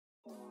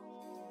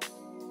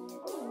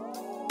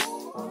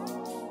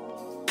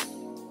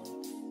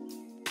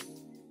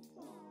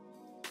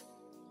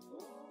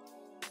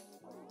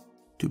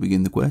To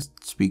begin the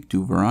quest, speak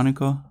to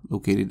Veronica,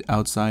 located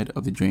outside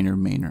of the Drainer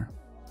manor.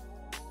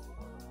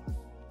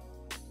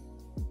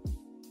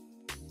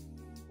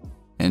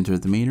 Enter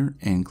the manor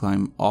and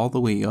climb all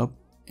the way up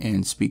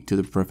and speak to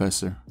the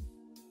professor.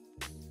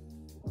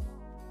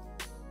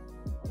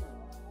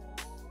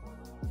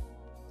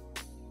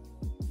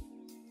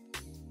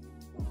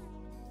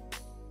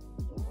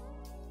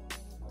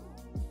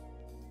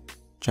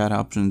 Chat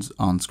options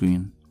on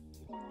screen.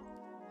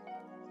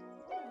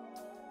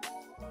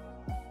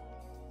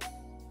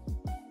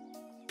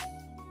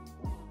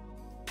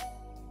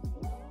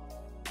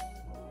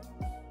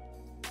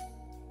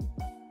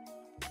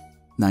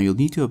 Now you'll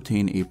need to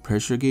obtain a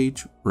pressure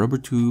gauge, rubber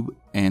tube,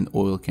 and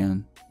oil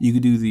can. You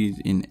could do these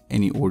in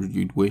any order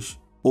you'd wish,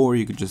 or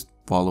you could just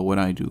follow what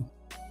I do.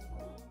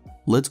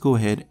 Let's go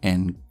ahead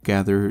and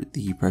gather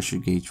the pressure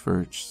gauge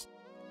first.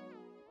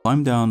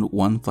 Climb down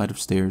one flight of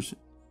stairs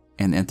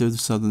and enter the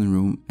southern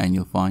room and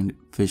you'll find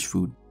fish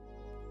food.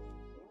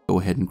 Go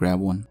ahead and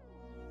grab one.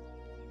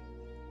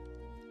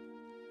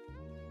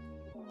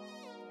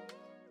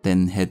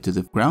 Then head to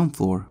the ground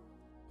floor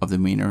of the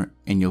manor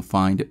and you'll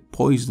find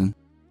poison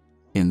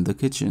in the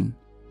kitchen.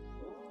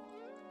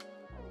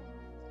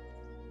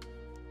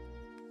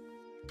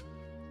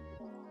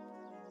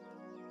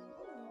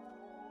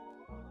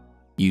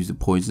 Use the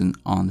poison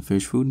on the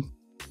fish food.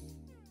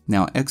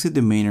 Now exit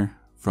the manor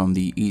from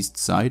the east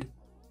side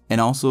and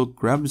also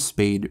grab a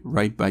spade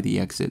right by the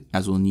exit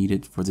as we'll need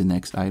it for the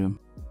next item.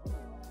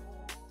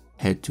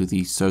 Head to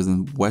the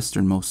southern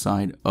westernmost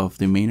side of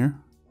the manor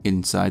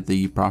inside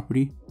the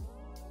property.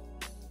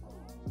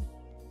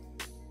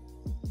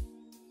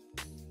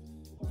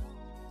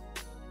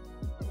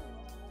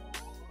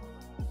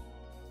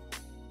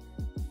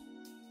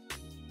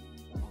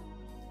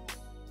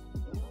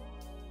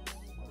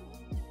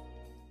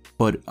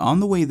 But on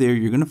the way there,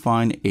 you're going to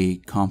find a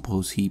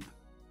compost heap.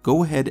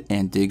 Go ahead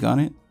and dig on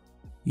it.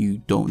 You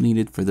don't need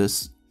it for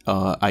this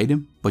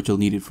item, but you'll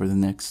need it for the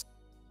next.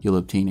 You'll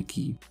obtain a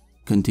key.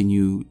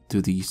 Continue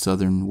to the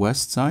southern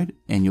west side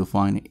and you'll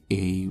find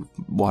a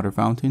water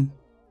fountain.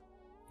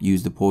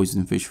 Use the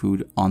poison fish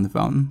food on the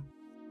fountain.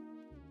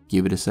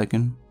 Give it a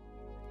second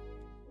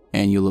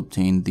and you'll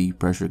obtain the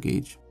pressure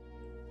gauge.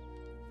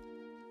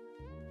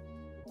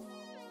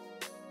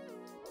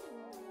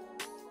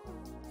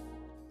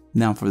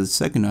 Now for the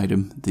second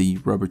item, the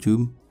rubber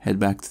tube, head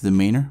back to the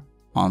manor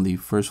on the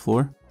first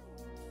floor.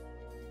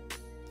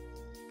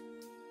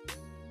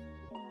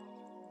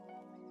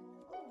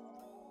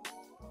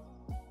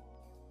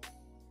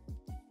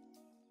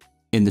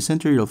 In the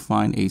center you'll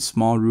find a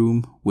small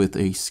room with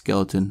a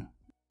skeleton.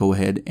 Go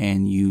ahead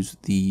and use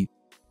the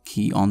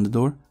key on the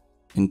door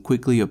and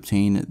quickly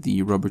obtain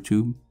the rubber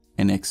tube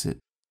and exit.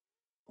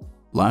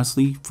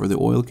 Lastly, for the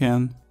oil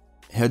can,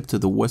 head to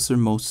the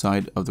westernmost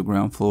side of the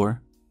ground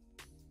floor.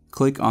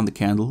 Click on the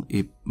candle,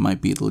 it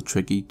might be a little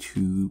tricky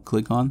to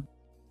click on.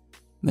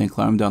 Then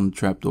climb down the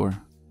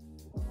trapdoor.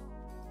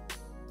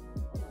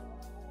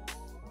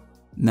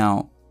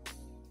 Now,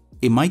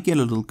 it might get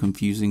a little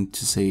confusing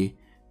to say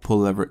pull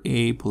lever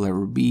A, pull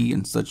lever B,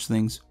 and such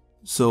things.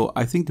 So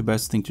I think the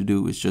best thing to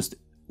do is just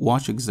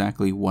watch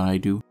exactly what I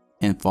do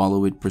and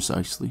follow it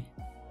precisely.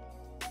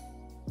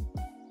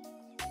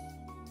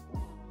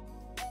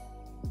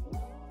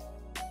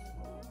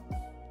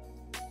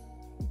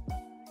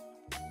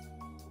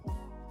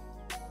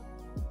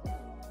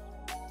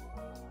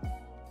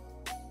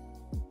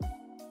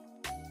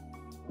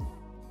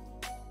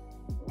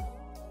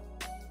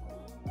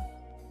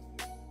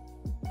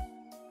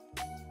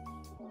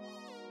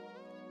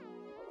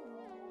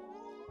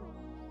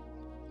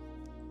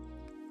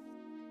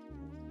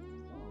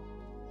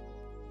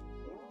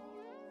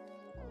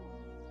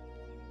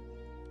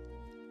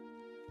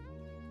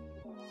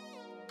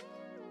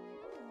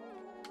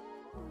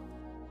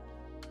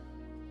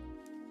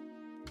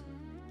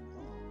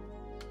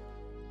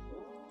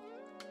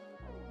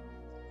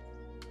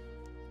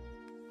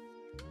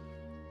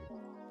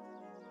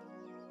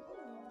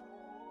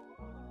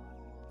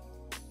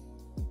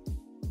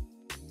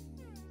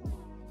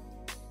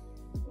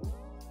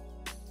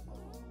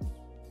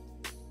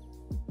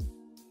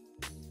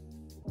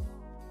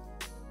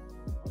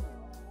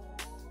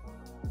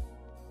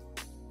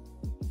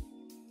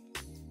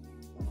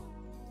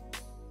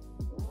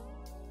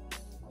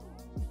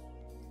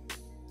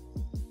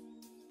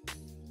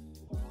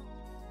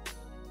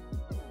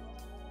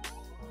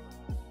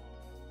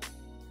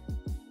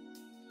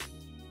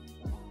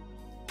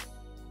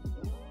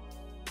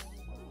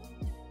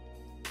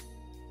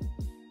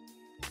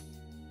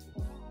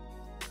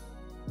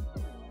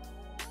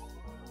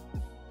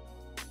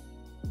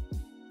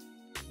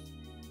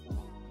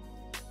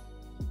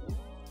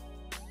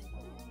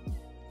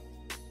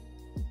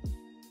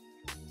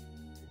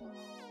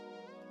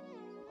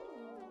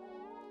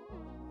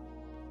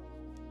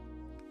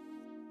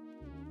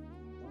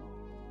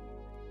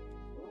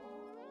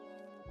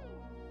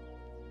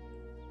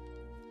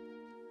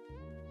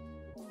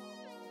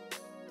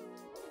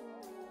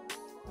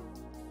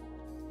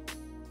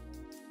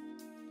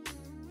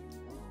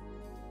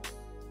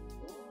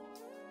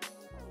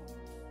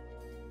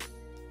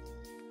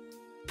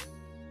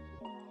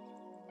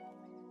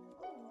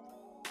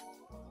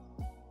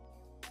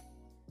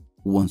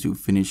 Once you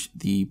finish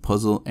the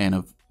puzzle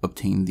and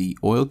obtain the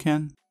oil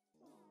can,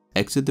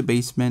 exit the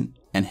basement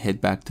and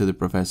head back to the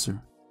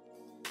professor.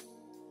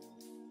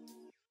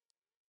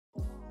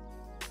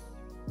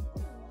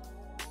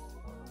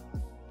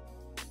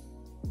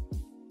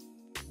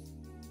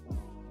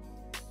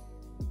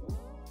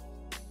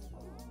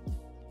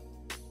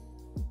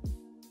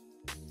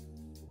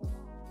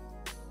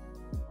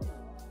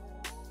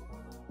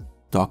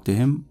 Talk to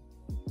him.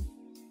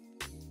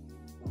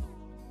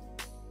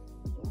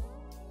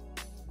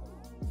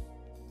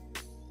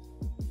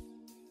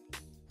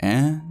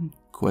 And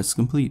quest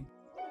complete.